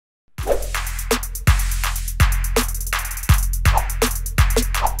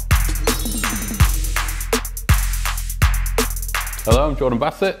Hello, I'm Jordan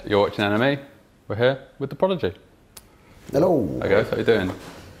Bassett. You're watching NME. We're here with the Prodigy. Hello. Hi guys, how you doing?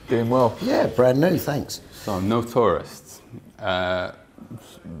 Doing well. Yeah, brand new, thanks. So, No Tourists. To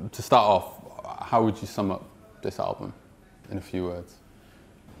start off, how would you sum up this album in a few words?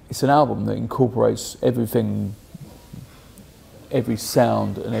 It's an album that incorporates everything, every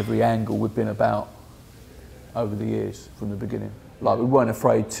sound and every angle we've been about over the years from the beginning. Like, we weren't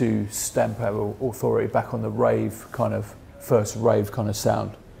afraid to stamp our authority back on the rave kind of, first rave kind of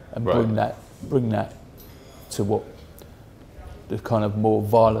sound, and bring that to what the kind of more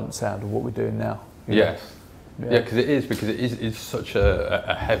violent sound of what we're doing now. Yes. Yeah, because it is such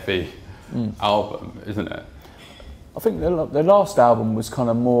a heavy album, isn't it? I think the last album was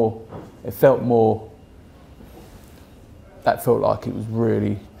kind of more, it felt more, that felt like it was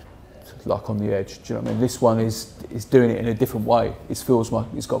really like on the edge, do you know what I mean? This one is doing it in a different way. It feels like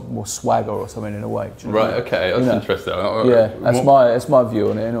it's got more swagger or something in a way. Do you know what I mean? Okay, that's interesting. Yeah, that's my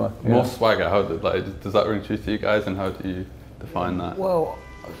view on it anyway. More swagger, how does that ring true to you guys, and how do you define that? Well,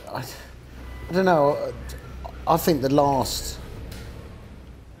 I don't know. I think the last...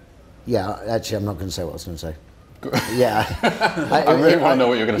 Yeah, actually, I'm not going to say what I was going to say. Yeah. I really want to know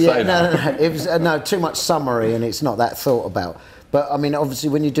what you're going to say now. No. It was too much summary, and it's not that thought about. But I mean, obviously,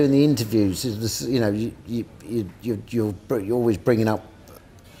 when you're doing the interviews, you're always bringing up,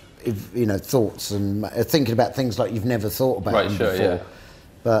 thoughts and thinking about things like you've never thought about them before. Yeah.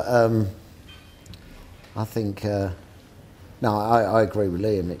 But I think I agree with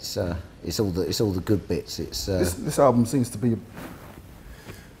Liam. It's all the good bits. This album seems to be.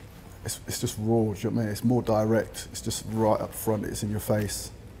 It's just raw. Do you know what I mean? It's more direct. It's just right up front. It's in your face.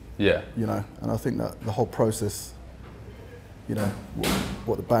 Yeah. And I think that the whole process.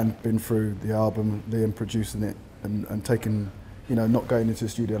 What the band been through, the album, Liam producing it, and taking, not going into the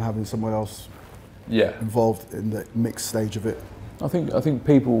studio and having someone else involved in the mix stage of it. I think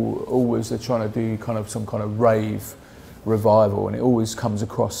people always are trying to do kind of some kind of rave revival, and it always comes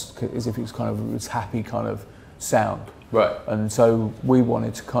across as if it's kind of this happy kind of sound. Right. And so we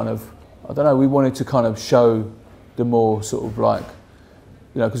wanted to kind of, show the more sort of like,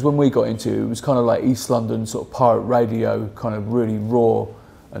 because when we got into it, it was kind of like East London sort of pirate radio, kind of really raw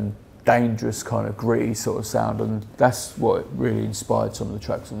and dangerous, kind of gritty sort of sound, and that's what really inspired some of the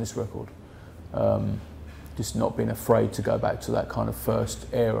tracks on this record. Just not being afraid to go back to that kind of first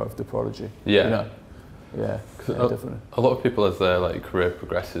era of the Prodigy. Yeah. Definitely. A lot of people, as their career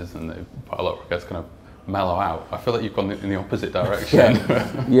progresses and they put a lot of records, kind of mellow out. I feel like you've gone in the opposite direction.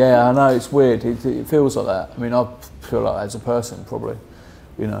 Yeah, I know, it's weird. It feels like that. I mean, I feel like that as a person, probably.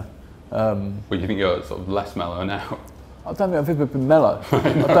 Well, you think you're sort of less mellow now? I don't think I've ever been mellow.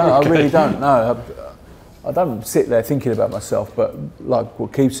 I really don't. No, I don't sit there thinking about myself. But like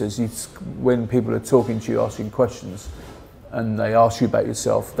what Keith says, when people are talking to you, asking questions, and they ask you about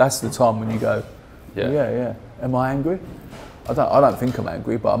yourself, that's the time when you go, yeah. Am I angry? I don't think I'm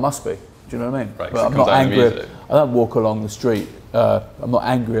angry, but I must be. Do you know what I mean? Right, but I'm not angry. I don't walk along the street. I'm not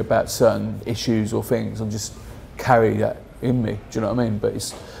angry about certain issues or things. I just carry that in me, do you know what I mean?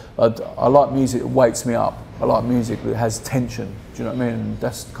 But I like music that wakes me up. I like music that has tension, do you know what I mean? And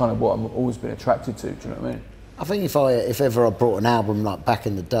that's kind of what I've always been attracted to, do you know what I mean? I think if ever I brought an album like back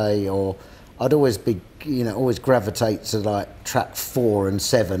in the day, or I'd always be, always gravitate to like track 4 and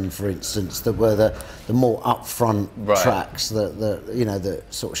 7, for instance, that were the more upfront tracks that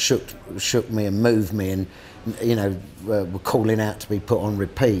sort of shook me and moved me, and were calling out to be put on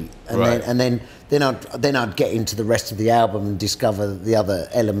repeat, and then I'd get into the rest of the album and discover the other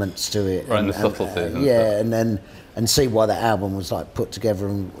elements to it, and the subtleties, and see why that album was like put together,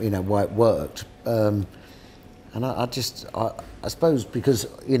 and why it worked. And I suppose because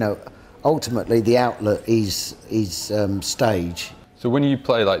ultimately the outlet is stage. So when you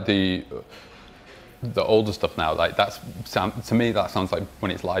play like the older stuff now, like to me that sounds like,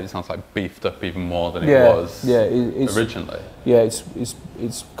 when it's live, it sounds like beefed up even more than it was originally. Yeah, it's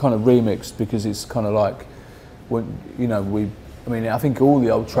kind of remixed, because it's kind of like when I think all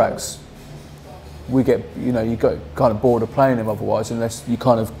the old tracks we get you got kind of bored of playing them otherwise, unless you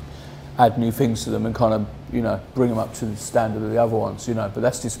kind of add new things to them and kind of bring them up to the standard of the other ones, but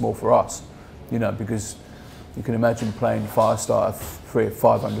that's just more for us, because you can imagine playing Firestarter 300 or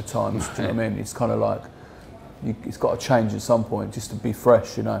 500 times. Do you know what I mean? It's kind of like it's got to change at some point just to be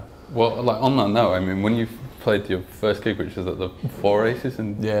fresh, Well, like on that note, I mean, when you played your first gig, which was at the Four Aces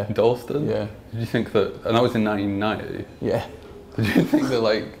in Dalston, did you think that, and that was in 1990? Yeah. Did you think that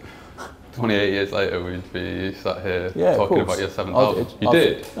like 28 years later we'd be sat here talking about your 7th album? You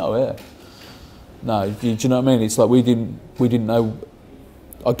did? Oh yeah. No, do you know what I mean? It's like we didn't know.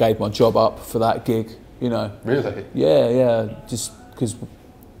 I gave my job up for that gig, Really? Yeah. Just because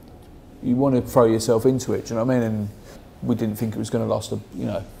you want to throw yourself into it. Do you know what I mean? And we didn't think it was going to last a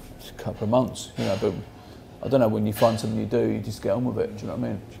couple of months. But I don't know, when you find something you do, you just get on with it. Do you know what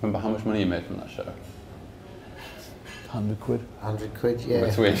I mean? Do you remember how much money you made from that show? 100 quid. 100 quid, yeah.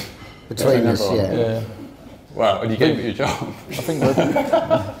 Between us, yeah. Wow, and you gave it your job. I think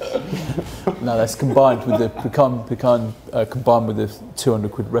no, that's combined with the combined with the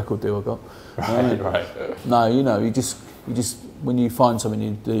 200 quid record deal I got. Right. No, you just when you find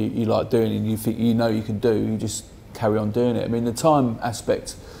something you like doing and you think you can do, you just carry on doing it. I mean, the time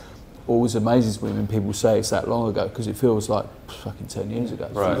aspect always amazes me when people say it's that long ago, because it feels like fucking 10 years ago.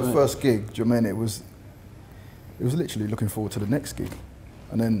 Right. The first gig, do you know what I mean? It was literally looking forward to the next gig,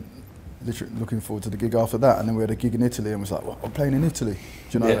 and then literally looking forward to the gig after that, and then we had a gig in Italy, and was like, well, I'm playing in Italy.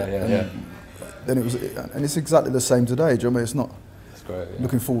 Do you know? Yeah. Then it was, and it's exactly the same today. Do you know what I mean? It's not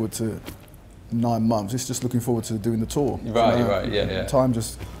looking forward to 9 months. It's just looking forward to doing the tour. Right. Yeah. Time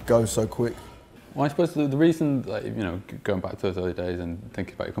just goes so quick. Well, I suppose the reason, going back to those early days and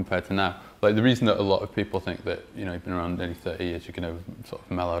thinking about it compared to now, the reason that a lot of people think that, you've been around nearly 30 years, you're going to sort of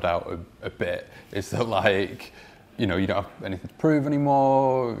mellowed out a bit, is that you don't have anything to prove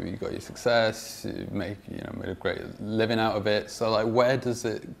anymore, you got your success, you made a great living out of it. So where does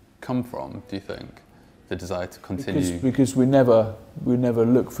it come from, do you think, the desire to continue? Because we never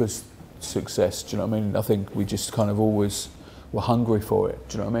look for success, do you know what I mean? I think we just kind of always were hungry for it,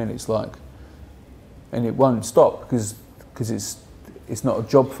 do you know what I mean? It's and it won't stop because it's not a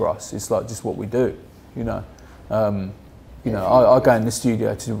job for us. It's just what we do, I go in the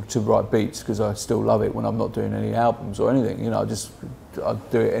studio to write beats because I still love it when I'm not doing any albums or anything. I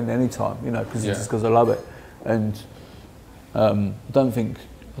do it in any time, just because I love it. And I don't think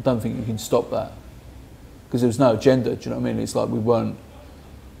you can stop that because there was no agenda. Do you know what I mean? It's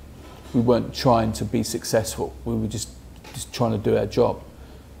we weren't trying to be successful. We were just trying to do our job,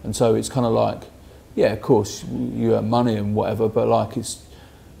 and so it's kind of yeah, of course, you earn money and whatever, but it's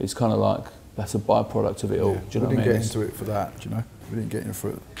kind of that's a byproduct of it all. Do you know what I mean? We didn't get into it for that, do you know? We didn't get into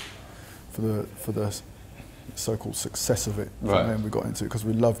it for the so-called success of it. Right. And we got into it because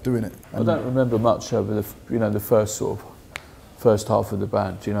we loved doing it. I don't remember much over the first half of the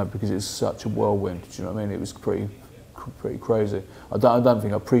band, because it's such a whirlwind. Do you know what I mean? It was pretty crazy. I don't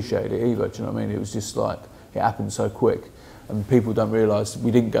think I appreciated it either. Do you know what I mean? It was just it happened so quick, and people don't realise we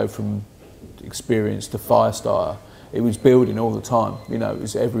didn't go from experience to Firestarter. It was building all the time. It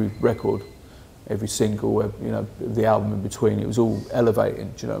was every record, every single, the album in between. It was all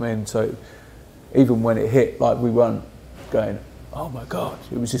elevating. Do you know what I mean? So even when it hit, we weren't going, oh my God.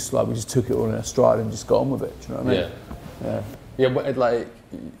 It was just we just took it all in a stride and just got on with it. Do you know what I mean? Yeah, but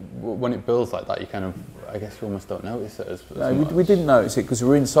when it builds like that, you kind of, I guess you almost don't notice it as no, much. We didn't notice it because we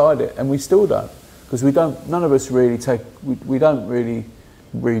were inside it, and we still don't, because none of us really we don't really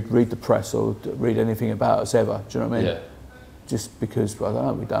read the press or read anything about us ever. Do you know what I mean? Yeah. Just because, I don't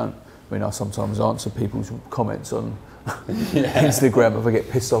know, we don't. I mean, I sometimes answer people's comments on Instagram if I get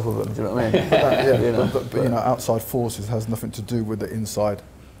pissed off of them. Do you know what I mean? But outside forces has nothing to do with the inside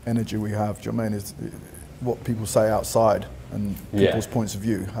energy we have. Do you know what I mean? It's what people say outside and people's points of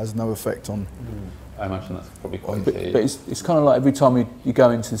view has no effect on. I imagine that's probably quite But it's kind of every time you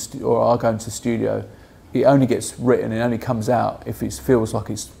go into or I go into the studio, it only gets written, it only comes out if it feels like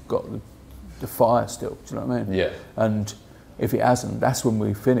it's got the fire still. Do you know what I mean? Yeah. And if it hasn't, that's when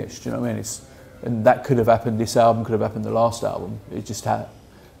we finish. Do you know what I mean? And that could have happened. This album could have happened. The last album, it just had.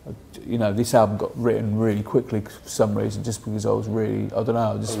 This album got written really quickly for some reason, just because I was really, I don't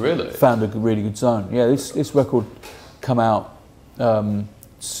know, I just found a really good zone. Yeah, this record come out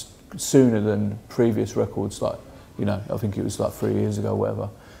sooner than previal records. I think it was 3 years ago, or whatever.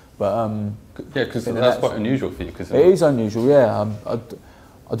 But because that's quite unusual for you. Cause it is unusual, yeah. I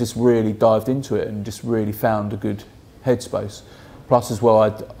just really dived into it and just really found a good headspace. Plus, as well,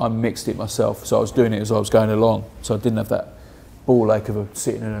 I mixed it myself, so I was doing it as I was going along. So I didn't have that ball ache of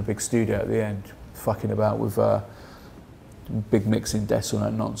sitting in a big studio at the end, fucking about with big mixing desks and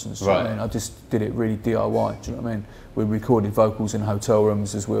that nonsense. Right. You know what I mean? I just did it really DIY. Do you know what I mean? We recorded vocals in hotel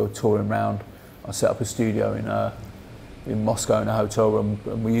rooms as we were touring around. I set up a studio in Moscow in a hotel room,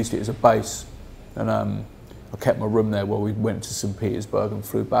 and we used it as a base. And I kept my room there while we went to St. Petersburg and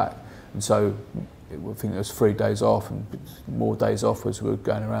flew back. And so I think there was 3 days off and more days off as we were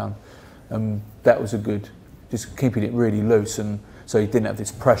going around. And that was just keeping it really loose, and so you didn't have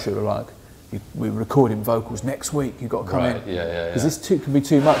this pressure we're recording vocals next week, you've got to come in. Because this can be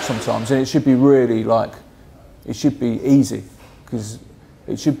too much sometimes, and it should be really it should be easy, because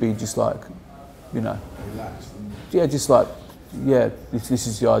it should be just Relaxed. Yeah, just this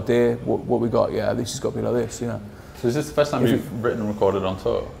is the idea, what we got, this has got to be like this, So is this the first time you've written and recorded on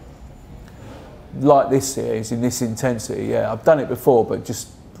tour? Like this series, in this intensity, yeah. I've done it before, but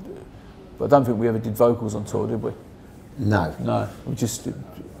I don't think we ever did vocals on tour, did we? No. No, we just,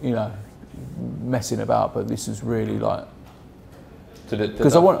 you know, messing about, but this is really like,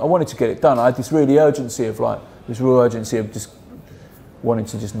 because I wanted to get it done. I had this real urgency of just wanting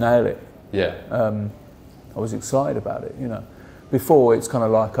to just nail it. Yeah. I was excited about it, you know. Before, it's kind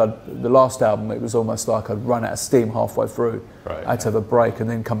of like the last album, it was almost like I'd run out of steam halfway through. Right. I had to have a break and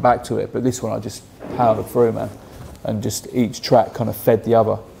then come back to it. But this one, I just powered through, man. And just each track kind of fed the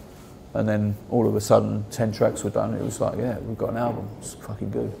other. And then all of a sudden, 10 tracks were done. It was like, yeah, we've got an album. It's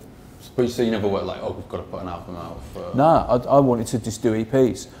fucking good. But so you never were like, oh, we've got to put an album out for... Nah, I wanted to just do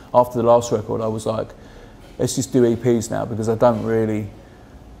EPs. After the last record, I was like, let's just do EPs now, because I don't really...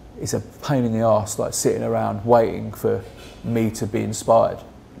 It's a pain in the arse, like sitting around waiting for me to be inspired.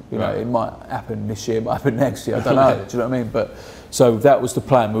 You know, it might happen this year, it might happen next year, I don't know, do you know what I mean? But, so that was the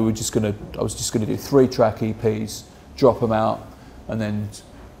plan. I was just gonna do 3-track EPs, drop them out, and then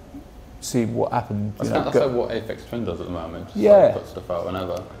see what happened. That's like what Aphex Twin does at the moment. Just like put stuff out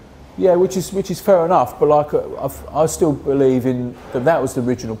whenever. Yeah, which is fair enough, but like I still believe in that was the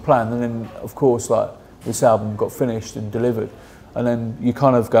original plan, and then of course like this album got finished and delivered, and then you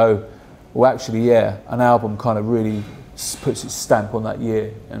kind of go, well actually yeah, an album kind of really puts its stamp on that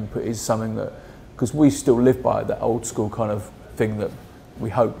year and is something that, because we still live by that old school kind of thing that we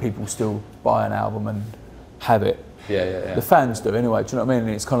hope people still buy an album and have it. Yeah. The fans do anyway, do you know what I mean?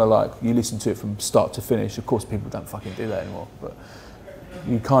 And it's kind of like you listen to it from start to finish. Of course people don't fucking do that anymore, but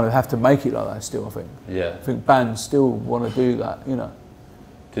you kind of have to make it like that still, I think. Yeah. I think bands still want to do that, you know.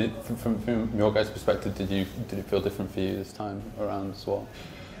 From your guys' perspective, did it feel different for you this time around as well?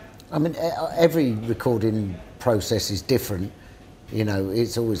 I mean, every recording process is different. You know,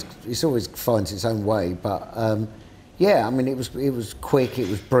 it's always finds its own way. But yeah, I mean, it was quick, it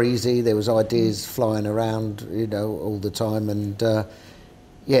was breezy. There was ideas flying around, you know, all the time, and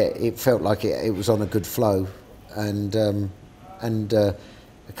yeah, it felt like it was on a good flow, and a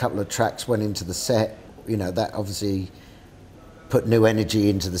couple of tracks went into the set. You know, that obviously put new energy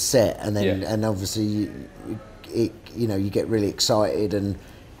into the set, and then and obviously, you know, you get really excited and,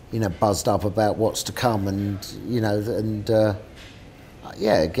 you know, buzzed up about what's to come, and you know, and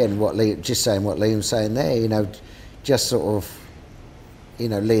yeah, again, what Liam's saying there, you know, just sort of, you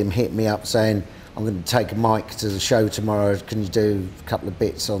know, Liam hit me up saying, I'm going to take a mic to the show tomorrow, can you do a couple of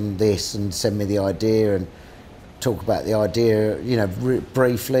bits on this and send me the idea and talk about the idea, you know,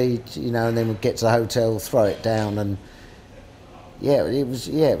 briefly, you know, and then we'd get to the hotel, throw it down, and yeah, it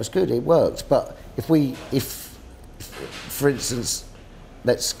was good, it worked. But if for instance,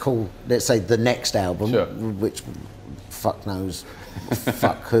 let's say the next album, which fuck knows,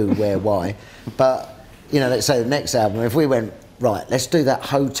 fuck who, where, why, but you know, let's say the next album, if we went, right, let's do that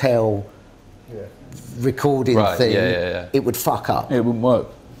hotel recording thing, it would fuck up. It wouldn't work.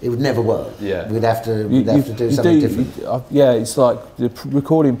 It would never work. Yeah. We'd have to do something different. Yeah, it's like the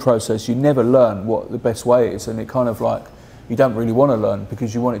recording process, you never learn what the best way is, and it kind of like, you don't really want to learn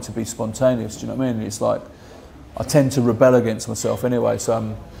because you want it to be spontaneous, do you know what I mean? It's like, I tend to rebel against myself anyway,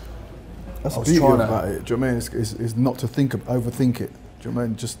 so that's the beauty about it, do you know what I mean? Is not to overthink it, do you know what I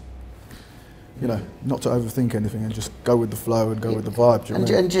mean? Just, you know, not to overthink anything and just go with the flow and go with the vibe. Do you know what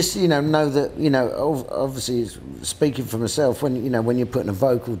I mean? And just, you know that, you know, obviously speaking for myself, when, you know, when you're putting a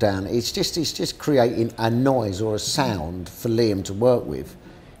vocal down, it's just creating a noise or a sound for Liam to work with.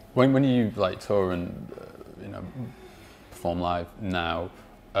 When you like tour and you know, perform live now,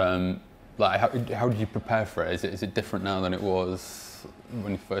 like how do you prepare for it? Is it different now than it was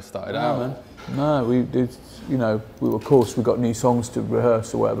when you first started out? Man. No, we did. You know, of course we got new songs to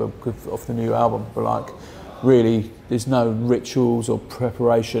rehearse or whatever off the new album, but like, really, there's no rituals or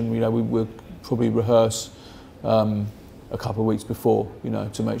preparation. You know, we'll probably rehearse a couple of weeks before, you know,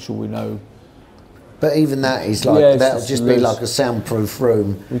 to make sure we know. But even that is like, that'll just be like a soundproof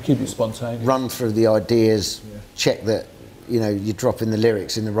room. We keep it spontaneous. Run through the ideas, check that, you know, you're dropping the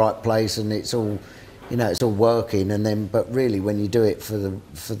lyrics in the right place and it's all, you know, it's all working. And then, but really, when you do it for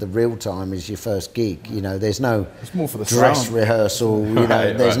the real time, is your first gig. You know, there's no dress rehearsal. You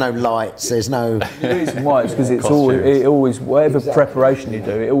know, there's no lights. There's no. The reason why is because it always whatever preparation you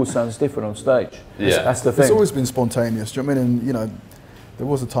do, it all sounds different on stage. Yeah, that's the thing. It's always been spontaneous. Do you know what I mean? And you know, there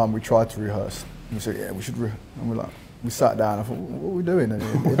was a time we tried to rehearse. We said, yeah, we should. And we're like, we sat down. I thought, what are we doing?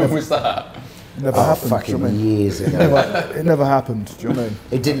 When was that? It never happened. Fucking do you know what I mean? years ago. It never happened. Do you know what I mean?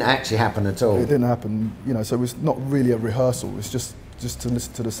 It didn't actually happen at all. It didn't happen. You know, so it's not really a rehearsal. It's just to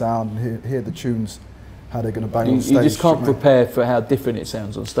listen to the sound and hear the tunes, how they're going to bang on You stage. just can't prepare for how different it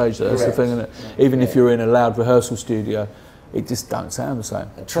sounds on stage. That's the thing, isn't it? Even if you're in a loud rehearsal studio, it just don't sound the same.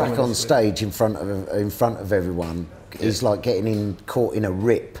 A track on stage in front of everyone is like getting caught in a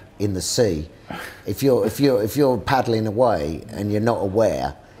rip in the sea. If you're paddling away and you're not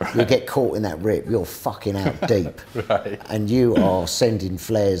aware, you get caught in that rip. You're fucking out deep, and you are sending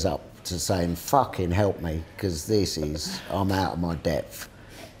flares up to saying "fucking help me" because I'm out of my depth.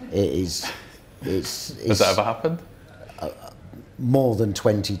 It's Has that ever happened? More than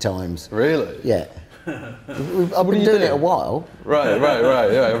 20 times. Really? Yeah. I've been doing it a while. Right,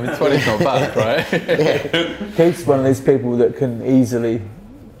 yeah. I mean, 20's not bad, right? Keith's one of these people that can easily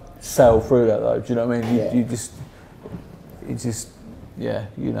sail through that, though. Do you know what I mean? You just, you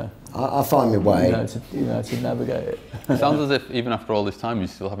know. I find my way. To navigate it. It sounds as if even after all this time, you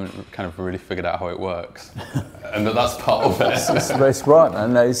still haven't kind of really figured out how it works, and that's part of it. It's right,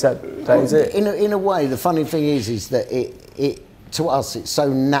 man. That is it. In a way, the funny thing is that it to us it's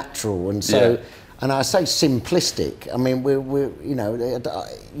so natural and so. Yeah. And I say simplistic. I mean, we're you know,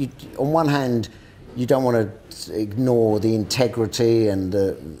 on one hand, you don't want to ignore the integrity and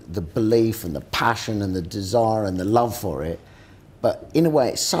the belief and the passion and the desire and the love for it. But in a way,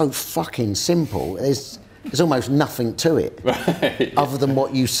 it's so fucking simple. There's almost nothing to it, other than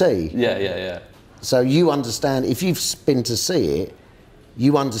what you see. Yeah. So you understand, if you've been to see it,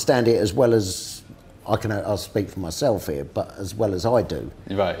 you understand it as well as I'll speak for myself here, but as well as I do.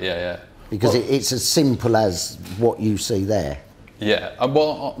 Right. Yeah. Because it's as simple as what you see there. Yeah,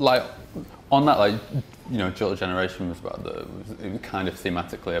 well, like on that, like you know, Jilted Generation was it was kind of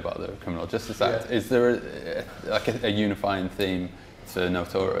thematically about the criminal justice act. Yeah. Is there a unifying theme to No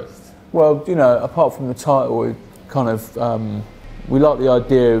Tourists? Well, you know, apart from the title, we kind of we like the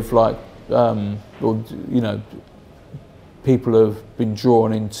idea of like, people have been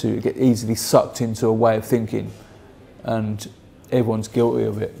drawn into, get easily sucked into a way of thinking, and everyone's guilty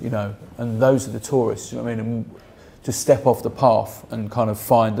of it, you know, and those are the tourists, you know what I mean? And to step off the path and kind of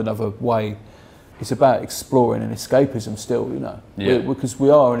find another way. It's about exploring an escapism still, you know, because we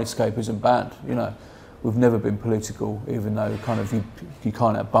are an escapism band, you know. We've never been political, even though kind of you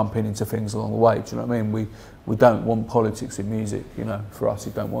kind of bump into things along the way. Do you know what I mean? We don't want politics in music, you know. For us,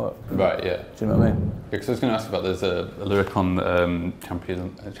 it don't work. Right. Yeah. Do you know what I mean? Because I was going to ask about there's a lyric on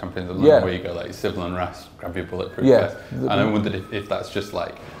Champions of London where you go like civil unrest, grab your bulletproof vest. And I wondered if that's just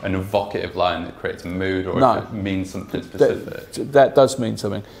like an evocative line that creates a mood, or if it means something specific. That does mean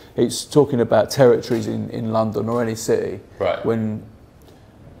something. It's talking about territories in London or any city when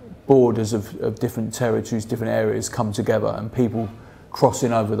borders of different territories, different areas come together, and people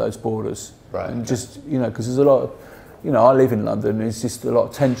crossing over those borders. Right. And just, you know, because there's a lot of, you know, I live in London, and it's just a lot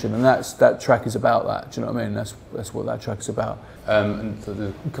of tension, and that track is about that. Do you know what I mean? That's what that track is about. And so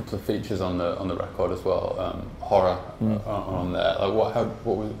there's a couple of features on the record as well. Horror on there. Like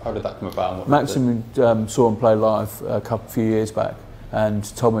how did that come about? Maxim saw him play live a few years back, and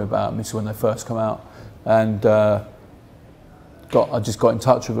told me about them. It's when they first come out, and I just got in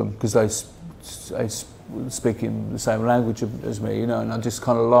touch with them because they speaking the same language as me, you know, and I just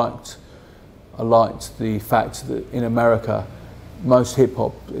kind of liked the fact that in America, most hip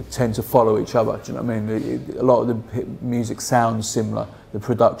hop tend to follow each other. Do you know what I mean? A lot of the music sounds similar, the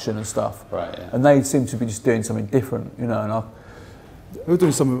production and stuff. Right. Yeah. And they seem to be just doing something different, you know. And they were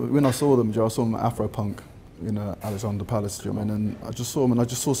doing something when I saw them, Joe. I saw them at Afro Punk in Alexander Palace, do you know what I mean? And I just saw them, and I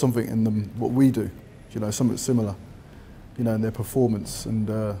just saw something in them, what we do, you know, something similar, you know, in their performance. And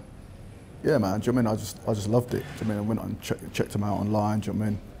yeah, man, do you know what I mean? I just loved it. Do you know what I mean? I went and checked them out online, do you know what I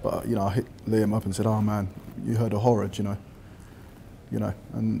mean? But you know, I hit Liam up and said, "Oh man, you heard of Horror, you know,"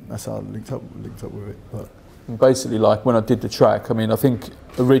 and that's how I linked up with it. But basically, like when I did the track, I mean, I think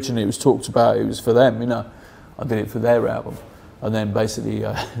originally it was talked about it was for them, you know. I did it for their album, and then basically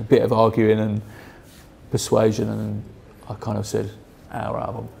a bit of arguing and persuasion, and I kind of said our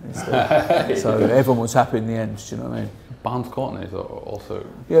album instead. So everyone was happy in the end. Do you know what I mean? Barnes Courtney is also.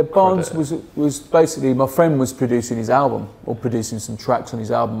 Yeah, Barnes was basically, my friend was producing his album, or producing some tracks on his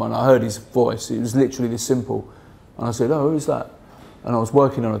album, and I heard his voice. It was literally this simple, and I said, "Oh, who's that?" And I was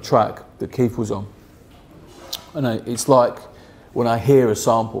working on a track that Keith was on, and it's like when I hear a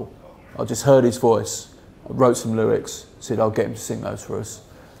sample, I just heard his voice, I wrote some lyrics, said I'll get him to sing those for us,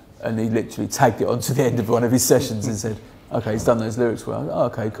 and he literally tagged it onto the end of one of his sessions and said, "Okay, he's done those lyrics for us." Oh,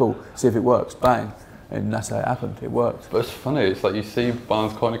 okay, cool. See if it works. Bang. And that's how it happened. It worked. But it's funny. It's like you see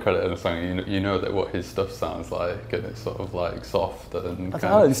Barnes Courtney credit in a song, you know that what his stuff sounds like, and it's sort of like soft and. I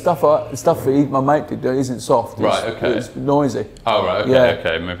don't know. The stuff that my mate did isn't soft. Right. Okay. It's noisy. Oh right. Okay. Yeah.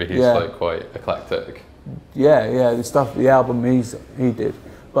 Okay. Maybe he's like quite eclectic. Yeah. The album he did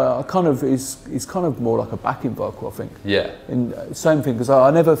but I kind of it's kind of more like a backing vocal, I think. Yeah. And same thing, because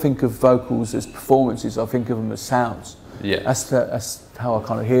I never think of vocals as performances. I think of them as sounds. Yeah. That's how I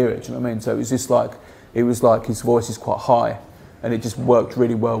kind of hear it. Do you know what I mean? So it was just like his voice is quite high, and it just worked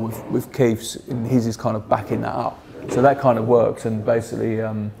really well with Keith's, and his is kind of backing that up. So that kind of worked, and basically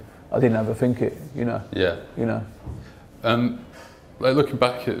I didn't overthink it. You know. Yeah. You know. Like looking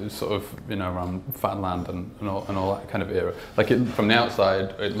back at sort of, you know, around Fatland and all that kind of era, like from the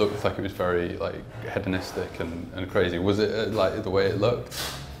outside it looked like it was very like hedonistic and crazy. Was it like the way it looked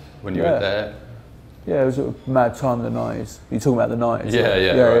when you were there? Yeah, it was a mad time in the 90s. You're talking about the 90s?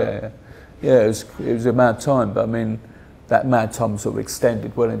 Yeah, it was a mad time, but I mean that mad time sort of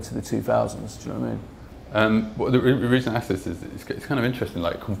extended well into the 2000s, do you know what I mean? Well, the reason I ask this is it's kind of interesting,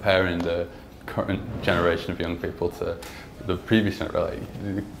 like comparing the current generation of young people to the previous generation.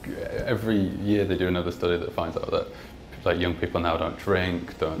 Like, every year they do another study that finds out that like young people now don't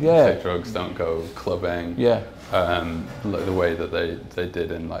drink, don't take drugs, don't go clubbing. Yeah. Like the way that they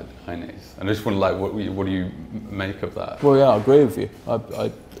did in like the 90s. And I just wonder, like, what do you make of that? Well, yeah, I agree with you.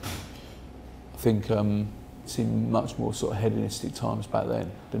 I think it seemed much more sort of hedonistic times back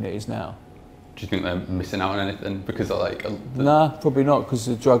then than it is now. Do you think they're missing out on anything because of like? Nah, probably not, because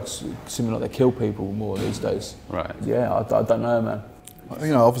the drugs seem like they kill people more these days. Right. Yeah, I don't know, man.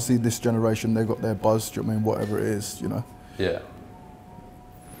 You know, obviously this generation, they've got their buzz, do you know what I mean, whatever it is, you know. Yeah.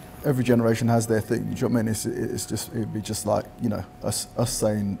 Every generation has their thing, do you know what I mean? It'd be just like, you know, us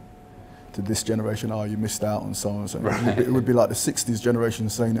saying to this generation, oh, you missed out on so and so. Right. It would be like the 60s generation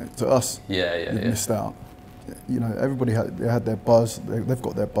saying it to us. Yeah, you missed out. You know, everybody had their buzz, they've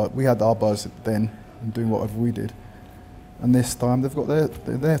got their buzz. We had our buzz then, and doing whatever we did. And this time they've got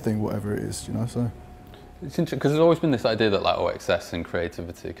their thing, whatever it is, you know, so. It's interesting, because there's always been this idea that like excess and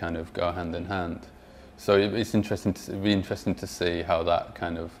creativity kind of go hand in hand. So it's interesting it'd be interesting to see how that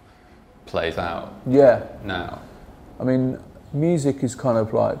kind of plays out. Yeah. Now. I mean, music is kind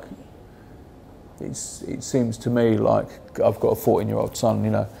of like, it seems to me like I've got a 14-year-old son,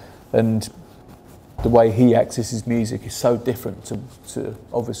 you know, and the way he accesses music is so different to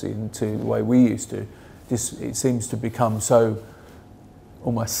obviously to the way we used to. It seems to become so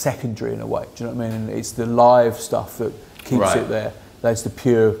almost secondary in a way, do you know what I mean? And it's the live stuff that keeps it there. That's the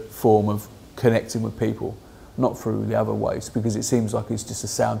pure form of connecting with people, not through the other ways, because it seems like it's just a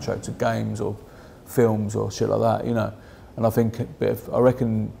soundtrack to games or films or shit like that, you know. And I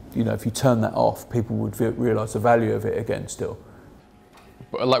reckon, you know, if you turn that off, people would realise the value of it again still.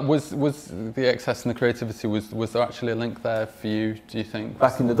 But like, was the excess and the creativity, was there actually a link there for you, do you think?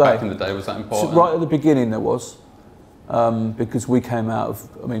 Back in the day? Back in the day, was that important? So right at the beginning there was, because we came out of,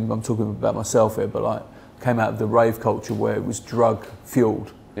 I mean, I'm talking about myself here, but like, came out of the rave culture where it was drug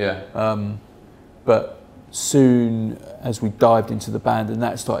fueled. Yeah. But soon as we dived into the band and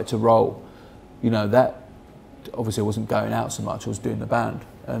that started to roll, you know, that obviously I wasn't going out so much, I was doing the band,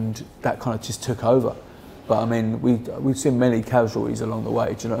 and that kind of just took over. But I mean, we've seen many casualties along the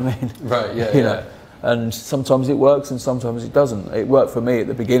way, do you know what I mean? Right, yeah, you know, and sometimes it works and sometimes it doesn't. It worked for me at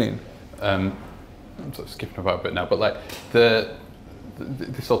the beginning. I'm sort of skipping about a bit now, but like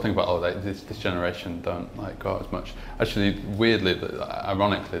this whole thing about this generation don't like go out as much. Actually, weirdly,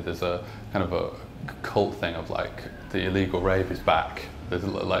 ironically, there's a kind of a cult thing of like the illegal rave is back. There's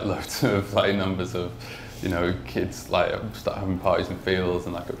like loads of like numbers of, you know, kids like start having parties in fields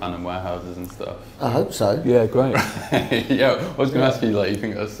and like abandoned warehouses and stuff. I hope so. Yeah, great. Yeah, I was going to ask you, like, you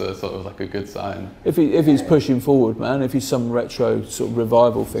think that's sort of like a good sign? If he's pushing forward, man, if he's some retro sort of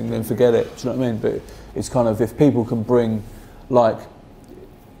revival thing, then forget it. Do you know what I mean? But it's kind of, if people can bring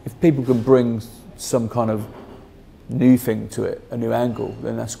some kind of new thing to it, a new angle,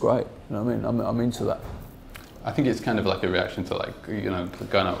 then that's great. You know what I mean? I'm into that. I think it's kind of like a reaction to, like, you know,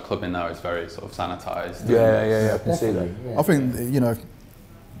 going out clubbing now is very sort of sanitized. Yeah, I can see that. Yeah. I think, you know,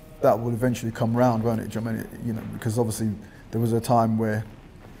 that will eventually come round, won't it? Do you know what I mean? You know, because obviously there was a time where,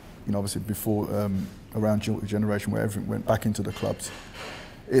 you know, obviously before, around your generation where everything went back into the clubs.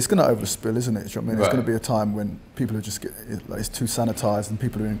 It's going to overspill, isn't it? Do you know what I mean? Right. It's going to be a time when people are just it's too sanitized and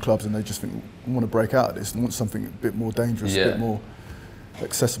people are in clubs and they just think, I want to break out of this and want something a bit more dangerous, a bit more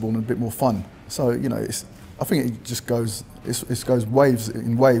accessible and a bit more fun. So, you know, I think it just goes, it goes waves,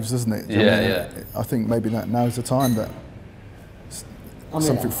 doesn't it? Yeah. I think maybe that now is the time that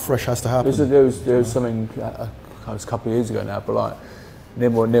something fresh has to happen. There was something, it was a couple of years ago now, but like near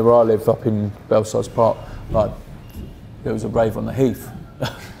where I live up in Belsize Park, like there was a rave on the Heath,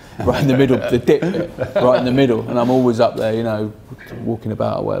 right in the middle, the dip bit, right in the middle, and I'm always up there, you know, walking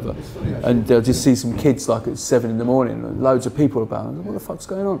about or whatever, and I'll just see some kids like at 7 in the morning, and loads of people about, and what the fuck's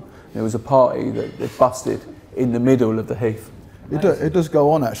going on? And there was a party that busted in the middle of the Heath, It does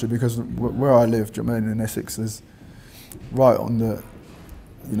go on actually, because where I live, do you know what I mean, in Essex, there's right on the,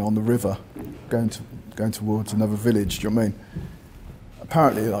 you know, on the river, going towards another village. Do you know what I mean?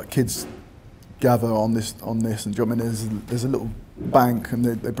 Apparently, like, kids gather on this, and do you know what I mean? There's a little bank, and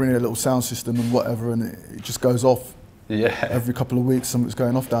they bring in a little sound system and whatever, and it just goes off. Yeah. Every couple of weeks, something's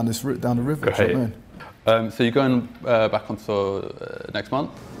going off down the river. Great. Do you know what I mean? So you're going back on tour next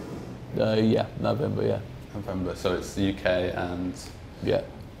month? Yeah, November. Yeah. November. So it's the UK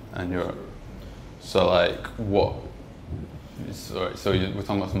and Europe. So like what? So we're talking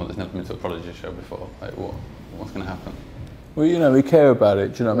about someone that's never been to a Prodigy show before. Like what's going to happen? Well, you know, we care about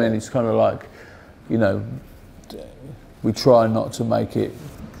it. Do you know what I mean? It's kind of like, you know, we try not to make it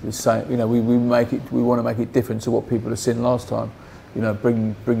the same. You know, we want to make it different to what people have seen last time. You know,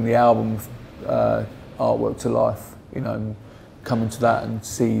 bring the album artwork to life. You know, and come into that and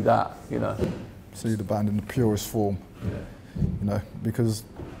see that. You know, see the band in the purest form. Yeah. You know, because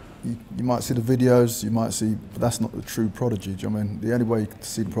you might see the videos, you might see, but that's not the true Prodigy. Do you know what I mean? The only way to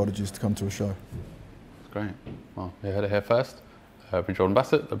see the Prodigy is to come to a show. Great. Well, you heard it here first. I've been Jordan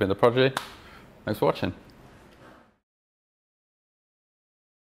Bassett. I've been the Prodigy. Thanks for watching.